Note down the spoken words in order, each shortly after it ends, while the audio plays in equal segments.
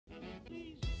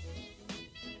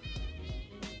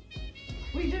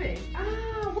What are you doing?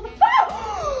 Ah, what the fuck?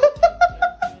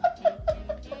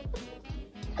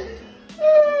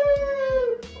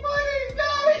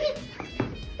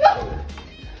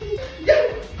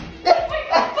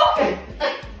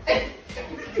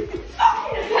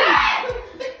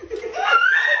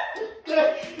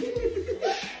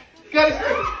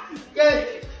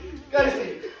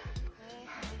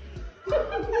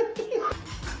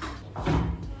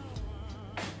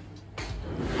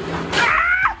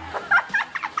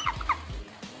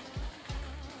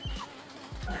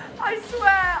 I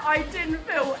swear I didn't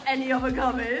feel any other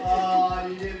coming. Oh,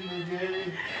 you didn't, did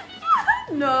you?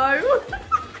 No.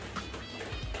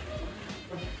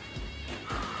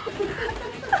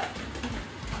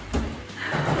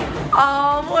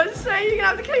 Oh, what a shame. You're going to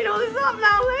have to clean all this up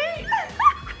now, mate.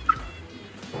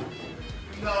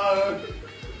 No.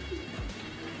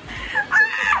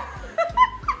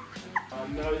 Oh,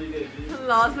 no, you didn't.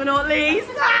 Last but not least.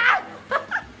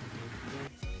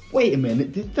 Wait a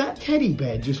minute, did that teddy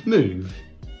bear just move?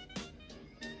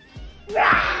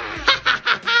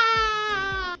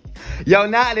 Yo,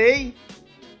 Natalie,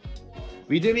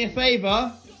 will you do me a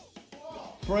favour?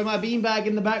 Throw my beanbag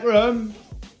in the back room.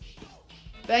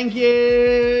 Thank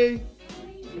you.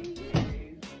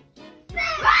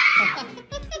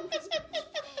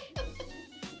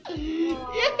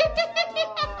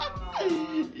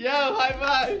 Yo, high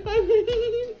five.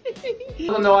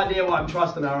 I have no idea why I'm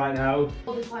trusting her right now.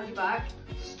 Hold this behind your back.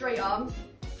 Straight arms.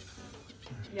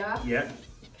 Yeah? Yeah.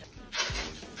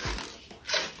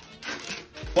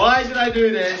 Why did I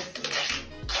do this?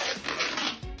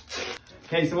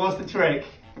 Okay, so what's the trick?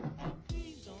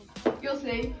 You'll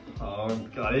see. Oh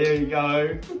god, here we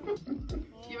go.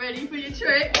 You ready for your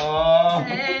trick? Oh,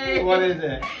 Hey. What is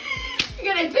it?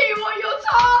 You're gonna do what you're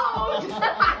told!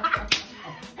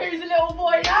 Who's a little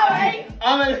boy now, eh?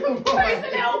 I'm a little boy. Who's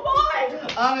the little boy?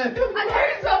 I'm a little boy. And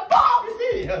who's the boss?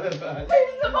 The other bird.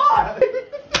 Who's the boss?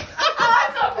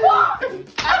 I'm the boss!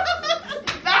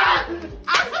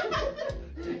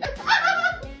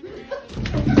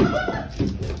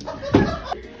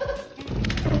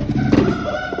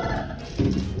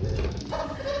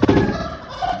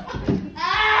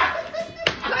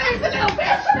 Who's the little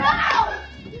bitch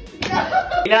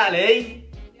now? Natalie,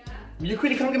 you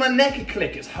quickly come give my neck a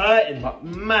click. It's hurting like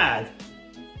mad.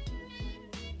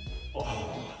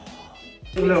 Oh.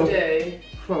 A little. Do?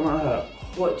 What might hurt?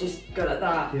 What, just go like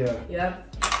that? Yeah. Yeah?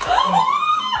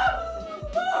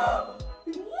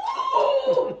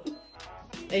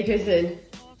 Hey Kristen,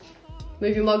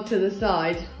 move your mug to the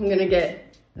side. I'm gonna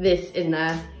get this in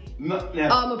there. No,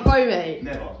 never. I'm a pro, mate.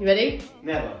 Never. You ready?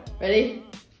 Never. Ready?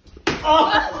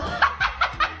 Oh!